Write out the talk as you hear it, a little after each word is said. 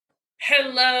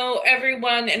Hello,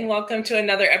 everyone, and welcome to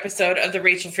another episode of the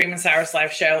Rachel Freeman Sowers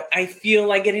Live Show. I feel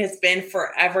like it has been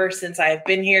forever since I have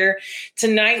been here.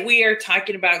 Tonight, we are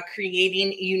talking about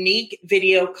creating unique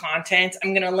video content.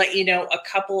 I'm going to let you know a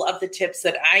couple of the tips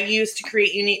that I use to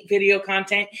create unique video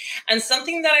content and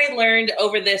something that I learned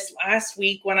over this last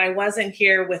week when I wasn't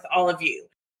here with all of you.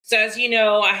 So as you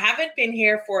know, I haven't been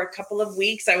here for a couple of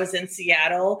weeks. I was in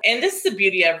Seattle, and this is the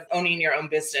beauty of owning your own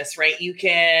business, right? You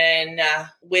can,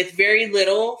 with very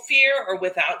little fear or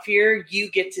without fear, you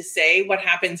get to say what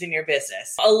happens in your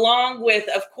business, along with,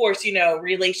 of course,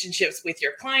 relationships with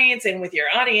your clients and with your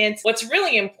audience. What's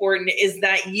really important is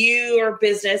that your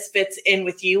business fits in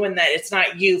with you and that it's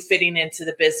not you fitting into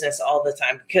the business all the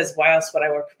time, because why else would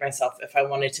I work for myself if I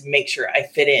wanted to make sure I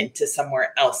fit into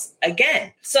somewhere else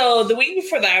again? So the week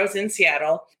before that, I was in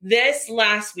Seattle. This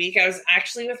last week, I was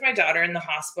actually with my daughter in the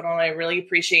hospital, and I really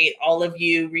appreciate all of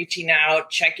you reaching out,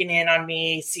 checking in on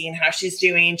me, seeing how she's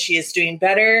doing. She is doing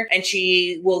better, and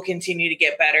she will continue to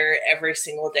get better every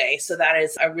single day. So that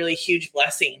is a really huge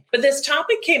blessing. But this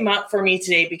topic came up for me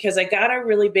today because I got a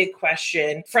really big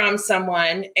question from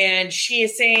someone, and she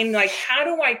is saying, how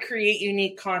do I create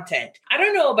unique content? I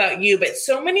don't know about you, but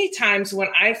so many times when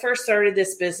I first started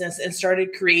this business and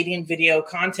started creating video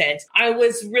content, I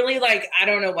was really I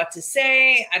don't know what to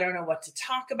say. I don't know what to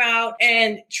talk about.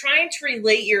 And trying to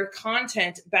relate your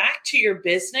content back to your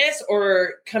business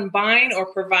or combine or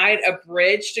provide a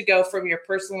bridge to go from your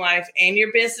personal life and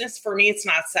your business. For me, it's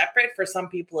not separate. For some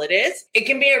people, it is. It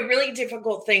can be a really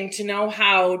difficult thing to know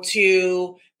how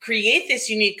to create this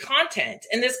unique content.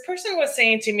 And this person was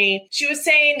saying to me, she was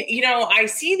saying, I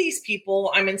see these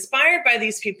people, I'm inspired by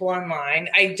these people online.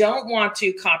 I don't want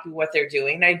to copy what they're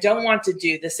doing. I don't want to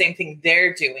do the same thing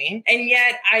they're doing. And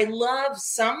yet I love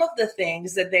some of the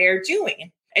things that they are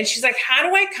doing. And she's like, how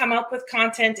do I come up with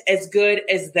content as good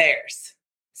as theirs?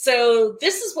 So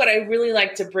this is what I really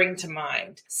like to bring to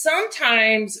mind.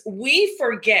 Sometimes we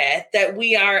forget that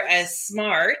we are as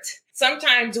smart.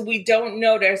 Sometimes we don't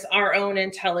notice our own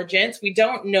intelligence. We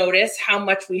don't notice how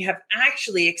much we have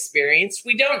actually experienced.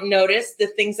 We don't notice the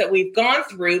things that we've gone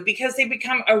through because they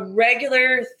become a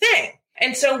regular thing.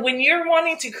 And so when you're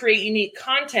wanting to create unique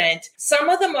content, some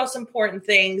of the most important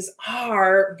things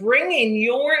are bringing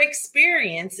your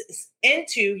experiences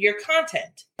into your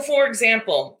content. For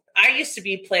example, I used to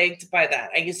be plagued by that.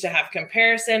 I used to have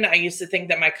comparison. I used to think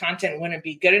that my content wouldn't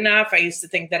be good enough. I used to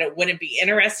think that it wouldn't be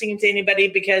interesting to anybody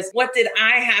because what did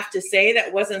I have to say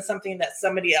that wasn't something that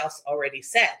somebody else already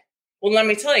said? Well, let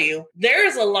me tell you,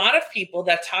 there's a lot of people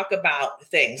that talk about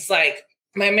things like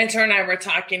my mentor and I were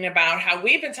talking about how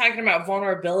we've been talking about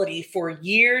vulnerability for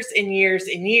years and years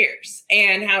and years,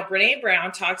 and how Brené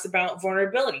Brown talks about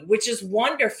vulnerability, which is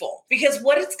wonderful because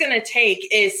what it's going to take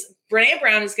is Brené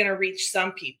Brown is going to reach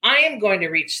some people. I am going to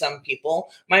reach some people.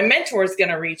 My mentor is going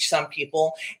to reach some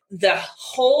people. The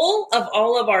whole of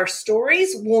all of our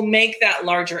stories will make that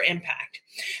larger impact.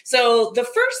 So the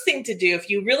first thing to do, if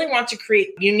you really want to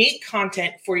create unique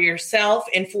content for yourself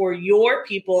and for your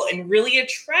people and really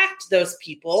attract those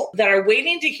people that are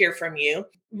waiting to hear from you,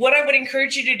 what I would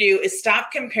encourage you to do is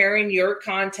stop comparing your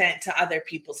content to other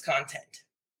people's content.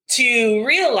 To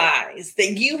realize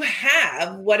that you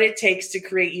have what it takes to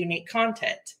create unique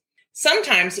content.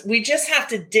 Sometimes we just have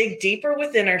to dig deeper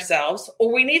within ourselves,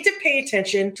 or we need to pay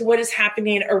attention to what is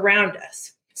happening around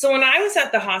us. So when I was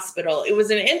at the hospital, it was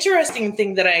an interesting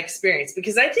thing that I experienced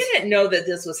because I didn't know that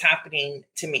this was happening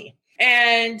to me.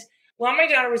 And while my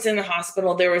daughter was in the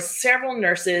hospital, there were several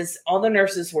nurses. All the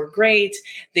nurses were great.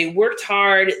 They worked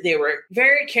hard. They were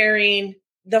very caring.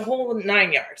 The whole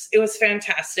 9 yards. It was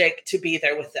fantastic to be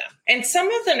there with them. And some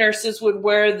of the nurses would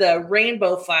wear the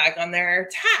rainbow flag on their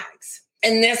tags.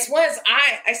 And this was,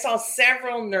 I saw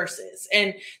several nurses.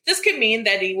 And this could mean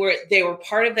that they were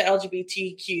part of the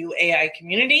LGBTQAI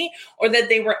community or that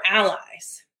they were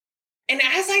allies. And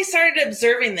as I started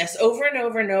observing this over and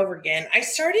over and over again, I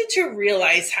started to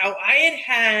realize how I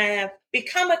had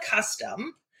become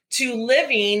accustomed to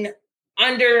living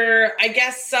under, I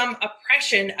guess, some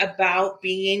oppression about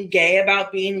being gay,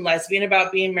 about being lesbian,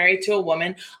 about being married to a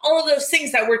woman, all of those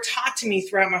things that were taught to me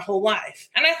throughout my whole life.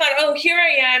 And I thought, oh, here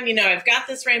I am, I've got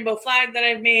this rainbow flag that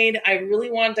I've made. I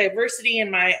really want diversity in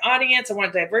my audience. I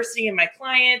want diversity in my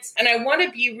clients, and I want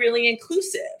to be really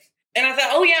inclusive. And I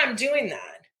thought, oh yeah, I'm doing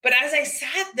that. But as I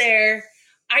sat there,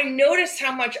 I noticed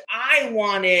how much I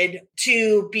wanted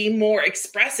to be more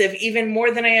expressive, even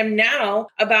more than I am now,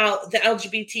 about the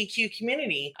LGBTQ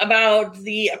community, about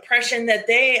the oppression that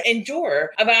they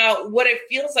endure, about what it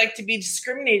feels like to be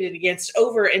discriminated against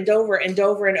over and over and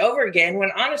over and over again,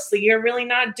 when honestly, you're really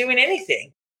not doing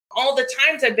anything. all the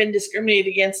times I've been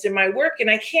discriminated against in my work, and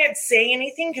I can't say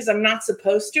anything because I'm not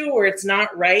supposed to, or it's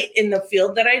not right in the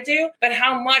field that I do, but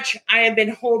how much I have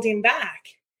been holding back.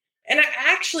 And I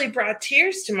actually brought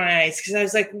tears to my eyes because I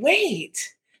was like,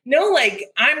 wait, no,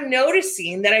 like I'm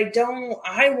noticing that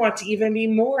I want to even be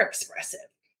more expressive.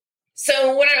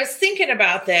 So when I was thinking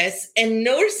about this and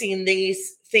noticing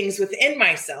these things within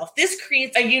myself, this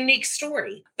creates a unique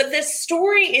story. But this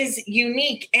story is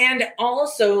unique and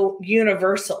also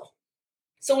universal.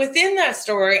 So within that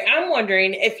story, I'm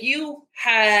wondering if you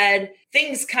had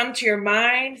things come to your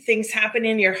mind, things happen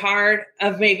in your heart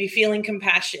of maybe feeling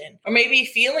compassion, or maybe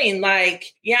feeling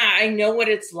like, yeah, I know what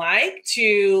it's like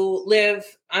to live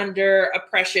under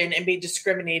oppression and be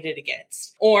discriminated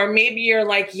against. Or maybe you're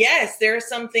like, yes, there are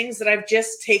some things that I've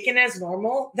just taken as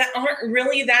normal that aren't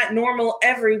really that normal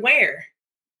everywhere.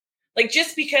 Like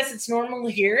just because it's normal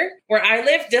here where I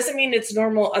live doesn't mean it's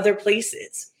normal other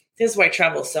places. This is why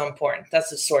travel is so important.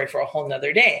 That's a story for a whole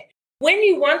nother day. When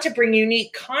you want to bring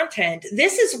unique content,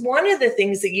 this is one of the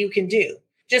things that you can do.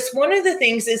 Just one of the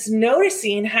things is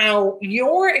noticing how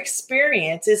your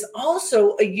experience is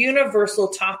also a universal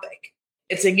topic.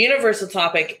 It's a universal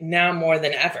topic now more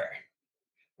than ever,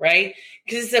 right?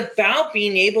 Because it's about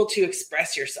being able to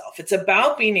express yourself. It's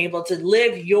about being able to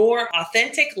live your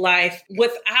authentic life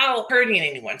without hurting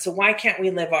anyone. So why can't we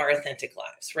live our authentic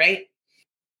lives, right?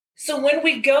 So when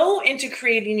we go into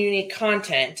creating unique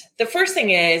content, the first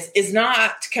thing is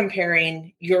not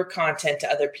comparing your content to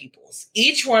other people's.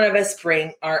 Each one of us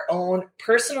bring our own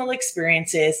personal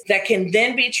experiences that can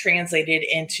then be translated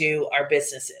into our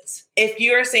businesses. If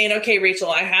you're saying, okay,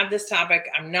 Rachel, I have this topic,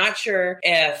 I'm not sure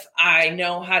if I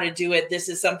know how to do it, this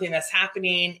is something that's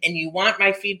happening, and you want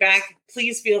my feedback,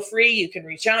 please feel free. You can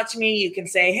reach out to me. You can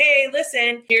say, hey,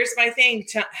 listen, here's my thing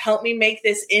to help me make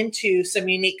this into some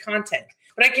unique content.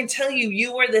 But I can tell you,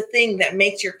 you are the thing that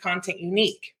makes your content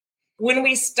unique. When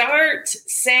we start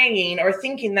saying or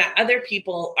thinking that other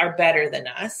people are better than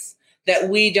us, that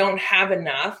we don't have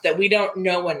enough, that we don't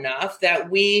know enough,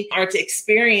 that we aren't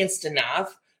experienced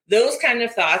enough, those kind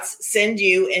of thoughts send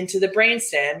you into the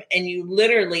brainstem, and you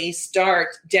literally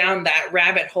start down that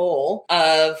rabbit hole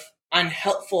of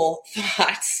unhelpful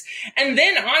thoughts. And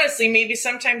then honestly, maybe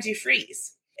sometimes you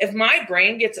freeze. If my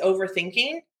brain gets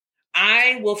overthinking,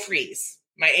 I will freeze.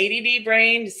 My ADD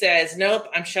brain says, nope,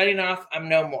 I'm shutting off. I'm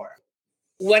no more.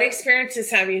 What experiences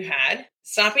have you had?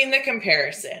 Stopping the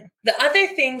comparison. The other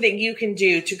thing that you can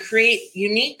do to create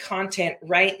unique content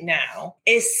right now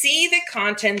is see the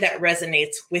content that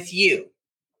resonates with you.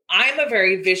 I'm a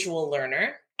very visual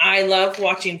learner. I love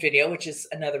watching video, which is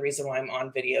another reason why I'm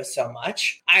on video so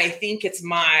much. I think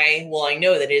I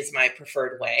know that it is my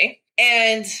preferred way.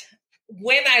 And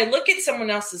when I look at someone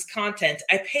else's content,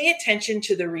 I pay attention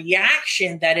to the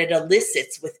reaction that it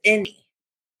elicits within me.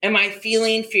 Am I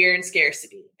feeling fear and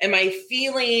scarcity? Am I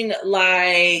feeling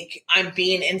like I'm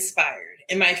being inspired?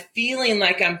 Am I feeling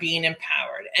like I'm being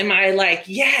empowered? Am I like,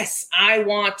 yes, I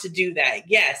want to do that?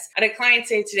 Yes. I had a client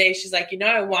say today, she's like,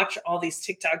 I watch all these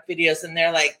TikTok videos and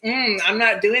they're like, I'm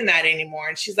not doing that anymore.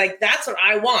 And she's like, that's what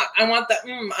I want. I want the,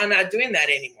 I'm not doing that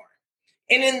anymore.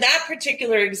 And in that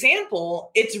particular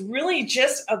example, it's really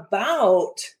just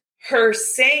about her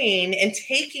saying and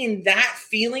taking that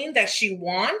feeling that she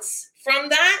wants from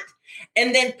that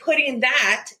and then putting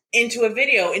that into a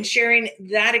video and sharing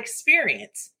that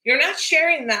experience. You're not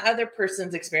sharing that other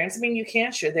person's experience. I mean, you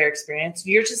can share their experience.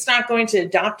 You're just not going to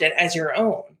adopt it as your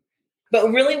own.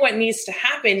 But really what needs to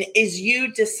happen is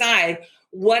you decide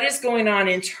what is going on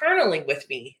internally with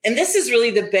me. And this is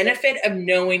really the benefit of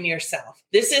knowing yourself.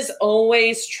 This is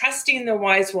always trusting the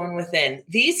wise one within.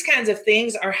 These kinds of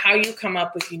things are how you come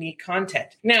up with unique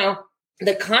content. Now,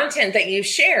 the content that you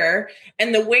share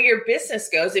and the way your business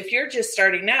goes, if you're just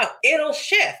starting out, it'll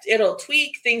shift, it'll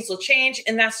tweak, things will change,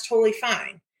 and that's totally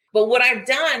fine. But what I've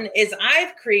done is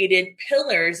I've created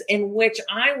pillars in which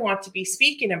I want to be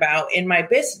speaking about in my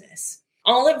business.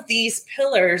 All of these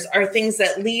pillars are things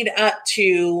that lead up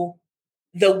to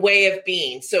the way of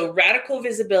being. So radical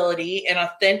visibility and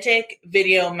authentic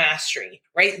video mastery,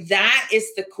 right? That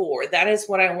is the core. That is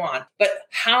what I want. But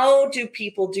how do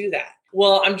people do that?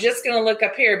 Well, I'm just going to look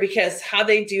up here because how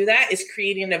they do that is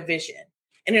creating a vision.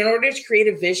 And in order to create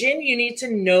a vision, you need to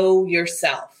know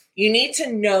yourself. You need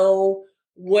to know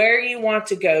where you want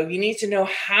to go. You need to know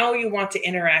how you want to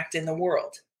interact in the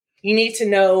world. You need to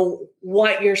know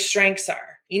what your strengths are.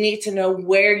 You need to know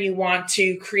where you want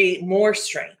to create more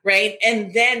strength, right?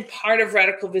 And then part of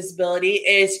radical visibility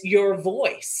is your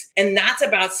voice. And that's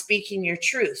about speaking your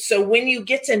truth. So when you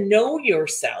get to know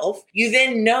yourself, you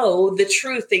then know the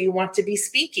truth that you want to be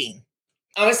speaking.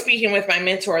 I was speaking with my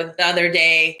mentor the other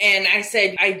day, and I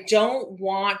said, I don't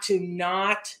want to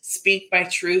not speak my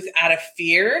truth out of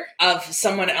fear of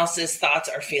someone else's thoughts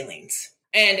or feelings.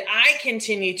 And I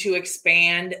continue to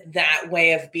expand that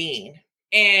way of being.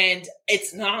 And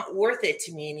it's not worth it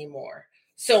to me anymore.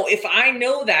 So if I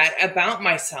know that about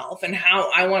myself and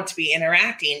how I want to be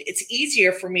interacting, it's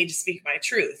easier for me to speak my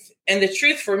truth. And the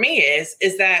truth for me is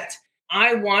that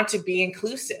I want to be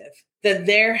inclusive, that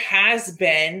there has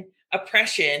been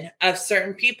oppression of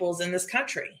certain peoples in this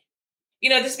country.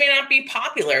 This may not be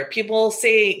popular. People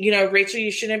say, Rachel,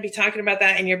 you shouldn't be talking about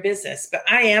that in your business, but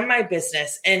I am my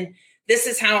business. And this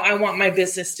is how I want my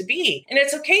business to be. And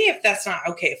it's okay if that's not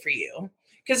okay for you,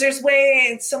 because there's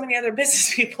so many other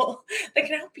business people that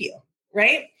can help you,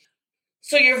 right?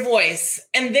 So your voice,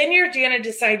 and then you're going to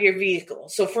decide your vehicle.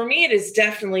 So for me, it is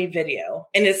definitely video,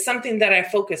 and it's something that I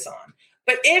focus on.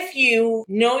 But if you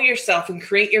know yourself and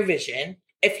create your vision,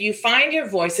 if you find your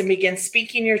voice and begin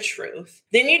speaking your truth,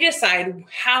 then you decide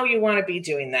how you want to be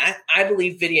doing that. I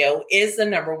believe video is the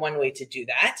number one way to do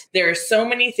that. There are so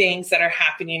many things that are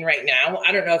happening right now.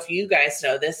 I don't know if you guys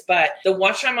know this, but the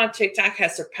watch time on TikTok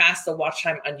has surpassed the watch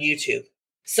time on YouTube.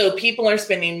 So people are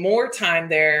spending more time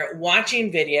there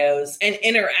watching videos and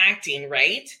interacting,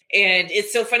 right? And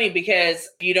it's so funny because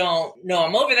you don't know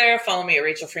I'm over there, follow me at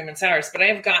Rachel Freeman Sowers, but I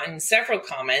have gotten several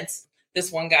comments. This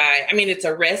one guy, it's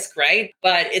a risk, right?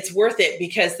 But it's worth it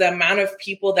because the amount of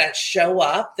people that show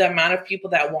up, the amount of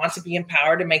people that want to be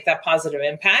empowered to make that positive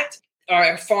impact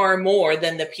are far more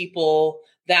than the people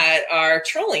that are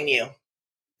trolling you.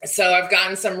 So I've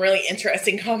gotten some really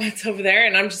interesting comments over there,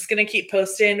 and I'm just going to keep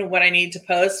posting what I need to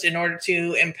post in order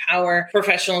to empower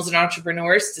professionals and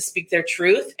entrepreneurs to speak their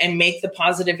truth and make the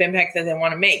positive impact that they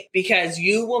want to make, because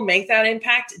you will make that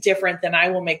impact different than I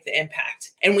will make the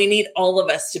impact. And we need all of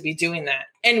us to be doing that.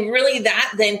 And really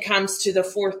that then comes to the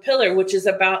fourth pillar, which is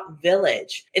about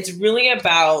village. It's really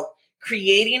about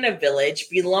creating a village,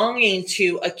 belonging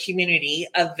to a community,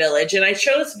 a village. And I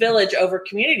chose village over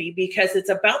community because it's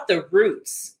about the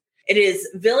roots.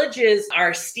 Villages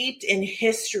are steeped in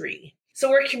history. So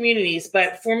we're communities,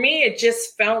 but for me, it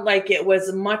just felt like it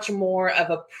was much more of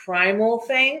a primal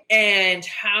thing, and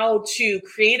how to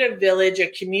create a village, a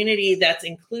community that's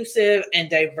inclusive and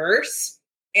diverse,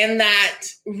 and that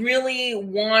really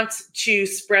wants to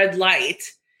spread light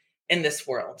in this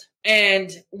world.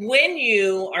 And when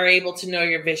you are able to know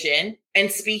your vision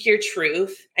and speak your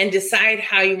truth and decide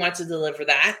how you want to deliver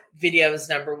that, video is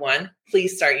number one.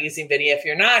 Please start using video.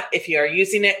 If you are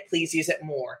using it, please use it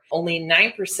more. Only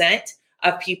 9%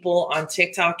 of people on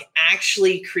TikTok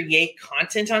actually create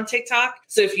content on TikTok.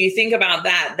 So if you think about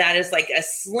that, that is like a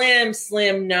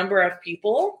slim number of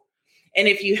people. And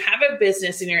if you have a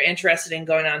business and you're interested in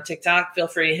going on TikTok, feel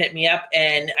free to hit me up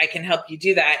and I can help you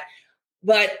do that.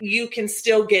 But you can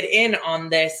still get in on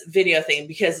this video thing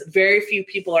because very few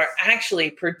people are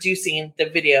actually producing the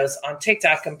videos on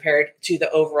TikTok compared to the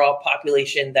overall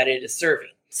population that it is serving.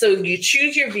 So you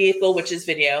choose your vehicle, which is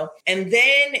video, and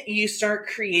then you start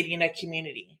creating a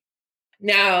community.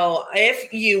 Now,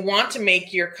 if you want to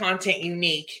make your content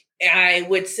unique, I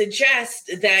would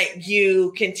suggest that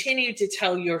you continue to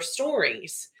tell your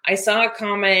stories. I saw a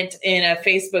comment in a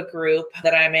Facebook group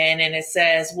that I'm in, and it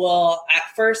says, well, at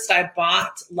first I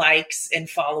bought likes and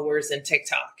followers in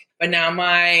TikTok, but now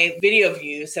my video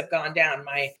views have gone down.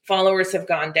 My followers have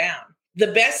gone down.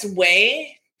 The best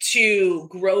way to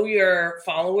grow your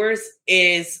followers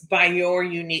is by your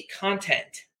unique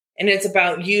content. And it's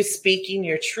about you speaking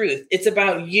your truth. It's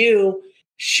about you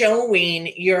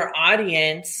showing your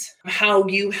audience how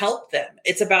you help them.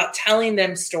 It's about telling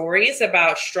them stories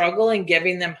about struggle and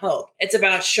giving them hope. It's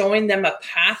about showing them a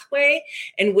pathway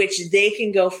in which they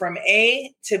can go from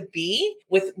A to B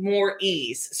with more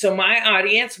ease. So my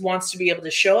audience wants to be able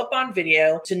to show up on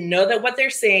video, to know that what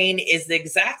they're saying is the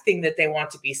exact thing that they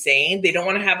want to be saying. They don't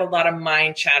want to have a lot of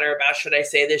mind chatter about, should I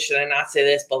say this? Should I not say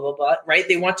this? Blah, blah, blah, right?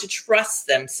 They want to trust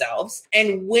themselves.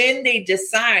 And when they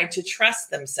decide to trust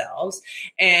themselves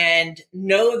and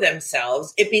know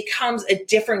themselves, it becomes a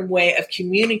different way of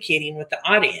communicating with the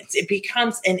audience. It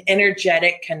becomes an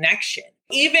energetic connection.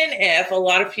 Even if a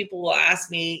lot of people will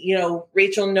ask me,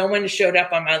 Rachel, no one showed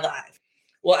up on my live.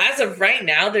 Well, as of right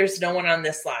now, there's no one on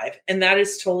this live. And that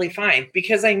is totally fine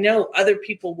because I know other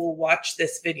people will watch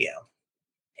this video.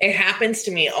 It happens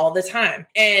to me all the time.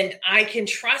 And I can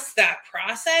trust that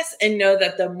process and know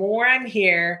that the more I'm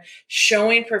here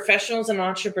showing professionals and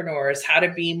entrepreneurs how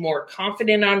to be more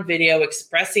confident on video,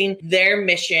 expressing their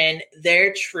mission,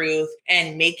 their truth,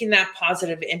 and making that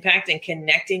positive impact and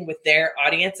connecting with their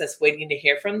audience that's waiting to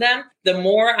hear from them, the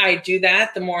more I do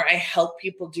that, the more I help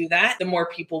people do that, the more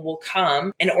people will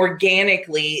come and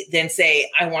organically then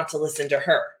say, I want to listen to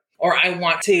her. Or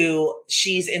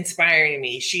she's inspiring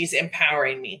me, she's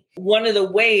empowering me. One of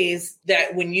the ways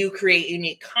that when you create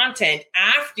unique content,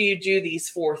 after you do these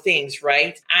 4 things,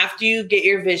 right? After you get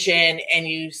your vision and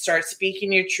you start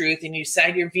speaking your truth and you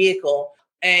set your vehicle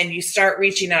and you start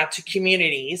reaching out to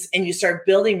communities and you start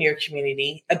building your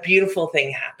community, a beautiful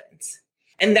thing happens.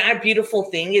 And that beautiful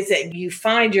thing is that you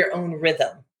find your own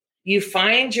rhythm. You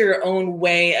find your own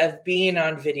way of being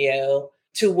on video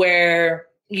to where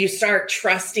you start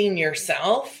trusting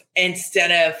yourself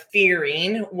instead of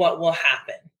fearing what will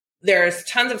happen. There's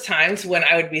tons of times when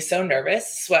I would be so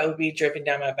nervous, sweat would be dripping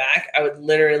down my back. I would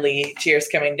literally, tears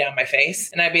coming down my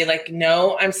face. And I'd be like,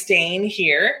 no, I'm staying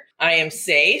here. I am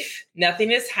safe.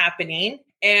 Nothing is happening.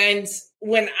 And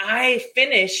when I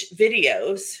finish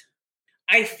videos,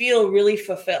 I feel really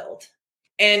fulfilled.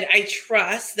 And I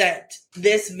trust that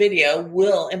this video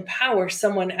will empower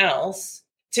someone else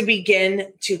to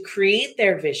begin to create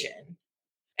their vision.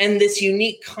 And this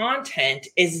unique content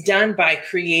is done by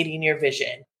creating your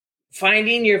vision,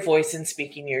 finding your voice and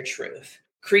speaking your truth,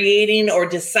 creating or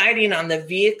deciding on the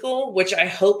vehicle, which I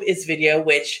hope is video,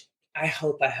 which I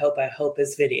hope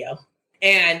is video,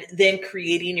 and then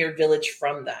creating your village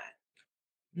from that.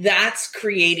 That's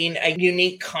creating a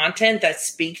unique content that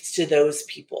speaks to those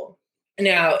people.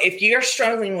 Now, if you're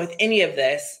struggling with any of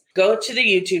this, go to the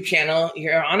YouTube channel.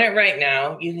 You're on it right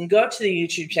now. You can go to the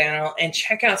YouTube channel and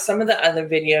check out some of the other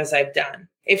videos I've done.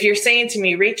 If you're saying to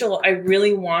me, Rachel, I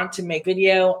really want to make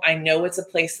video. I know it's a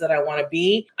place that I want to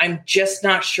be. I'm just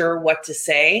not sure what to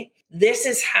say. This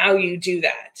is how you do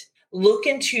that. Look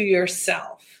into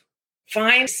yourself.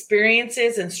 Find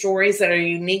experiences and stories that are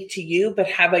unique to you, but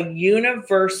have a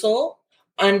universal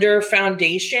under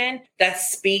foundation that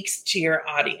speaks to your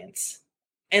audience.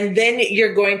 And then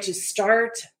you're going to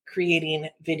start creating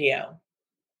video.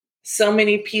 So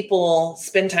many people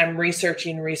spend time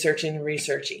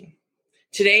researching.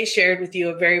 Today, shared with you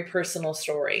a very personal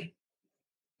story,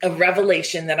 a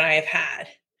revelation that I have had.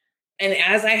 And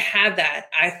as I had that,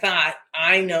 I thought,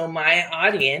 I know my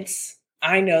audience.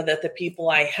 I know that the people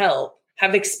I help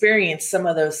have experienced some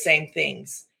of those same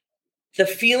things. The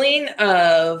feeling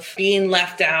of being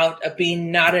left out, of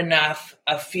being not enough,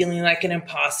 of feeling like an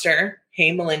imposter.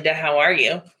 Hey, Melinda, how are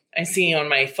you? I see you on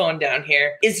my phone down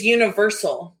here, is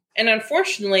universal. And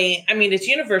unfortunately, it's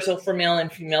universal for male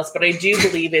and females, but I do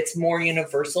believe it's more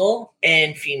universal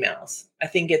in females. I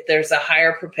think there's a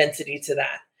higher propensity to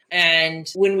that. And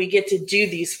when we get to do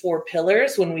these 4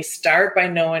 pillars, when we start by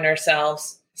knowing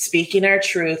ourselves, speaking our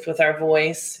truth with our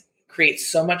voice, creates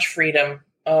so much freedom.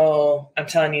 Oh, I'm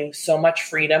telling you, so much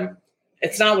freedom.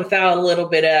 It's not without a little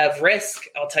bit of risk,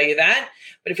 I'll tell you that.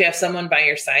 But if you have someone by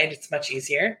your side, it's much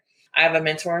easier. I have a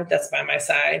mentor that's by my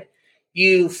side.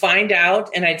 You find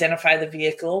out and identify the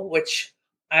vehicle, which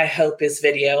I hope is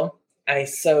video. I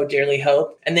so dearly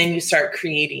hope. And then you start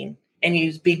creating and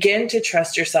you begin to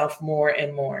trust yourself more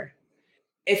and more.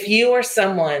 If you are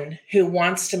someone who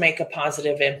wants to make a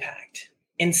positive impact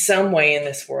in some way in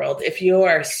this world, if you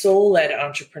are a soul-led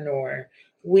entrepreneur,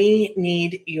 we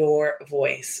need your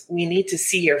voice. We need to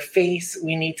see your face.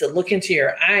 We need to look into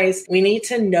your eyes. We need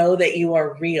to know that you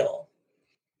are real.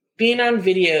 Being on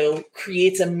video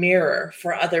creates a mirror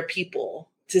for other people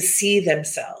to see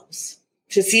themselves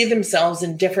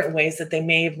in different ways that they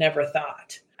may have never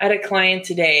thought. I had a client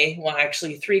today, well,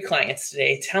 actually 3 clients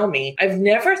today, tell me, I've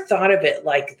never thought of it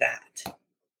like that.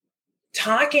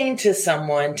 Talking to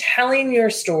someone, telling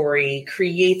your story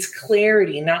creates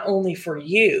clarity, not only for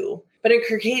you, but it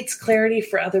creates clarity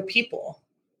for other people.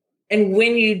 And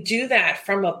when you do that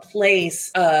from a place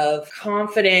of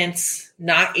confidence,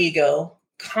 not ego,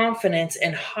 confidence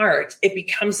and heart, it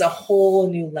becomes a whole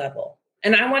new level.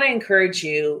 And I want to encourage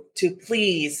you to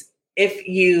please, if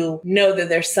you know that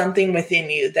there's something within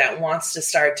you that wants to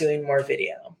start doing more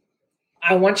video,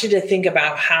 I want you to think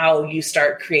about how you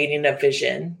start creating a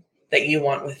vision that you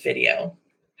want with video,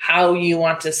 how you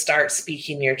want to start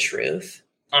speaking your truth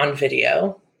on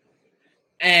video,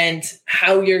 and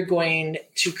how you're going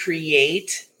to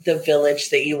create the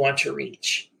village that you want to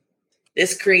reach.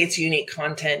 This creates unique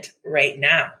content right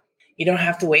now. You don't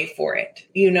have to wait for it.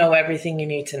 You know everything you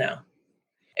need to know.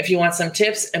 If you want some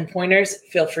tips and pointers,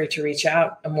 feel free to reach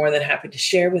out. I'm more than happy to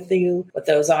share with you what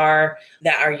those are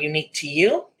that are unique to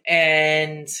you.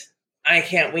 And I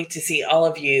can't wait to see all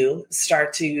of you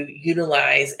start to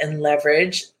utilize and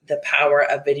leverage the power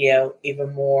of video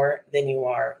even more than you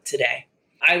are today.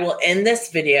 I will end this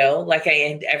video like I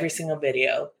end every single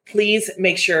video. Please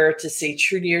make sure to stay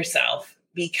true to yourself,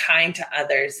 be kind to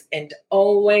others, and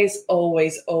always,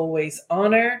 always, always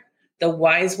honor the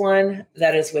wise one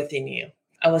that is within you.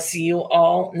 I will see you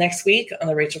all next week on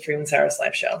the Rachel Freeman Sowers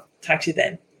Live Show. Talk to you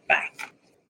then. Bye.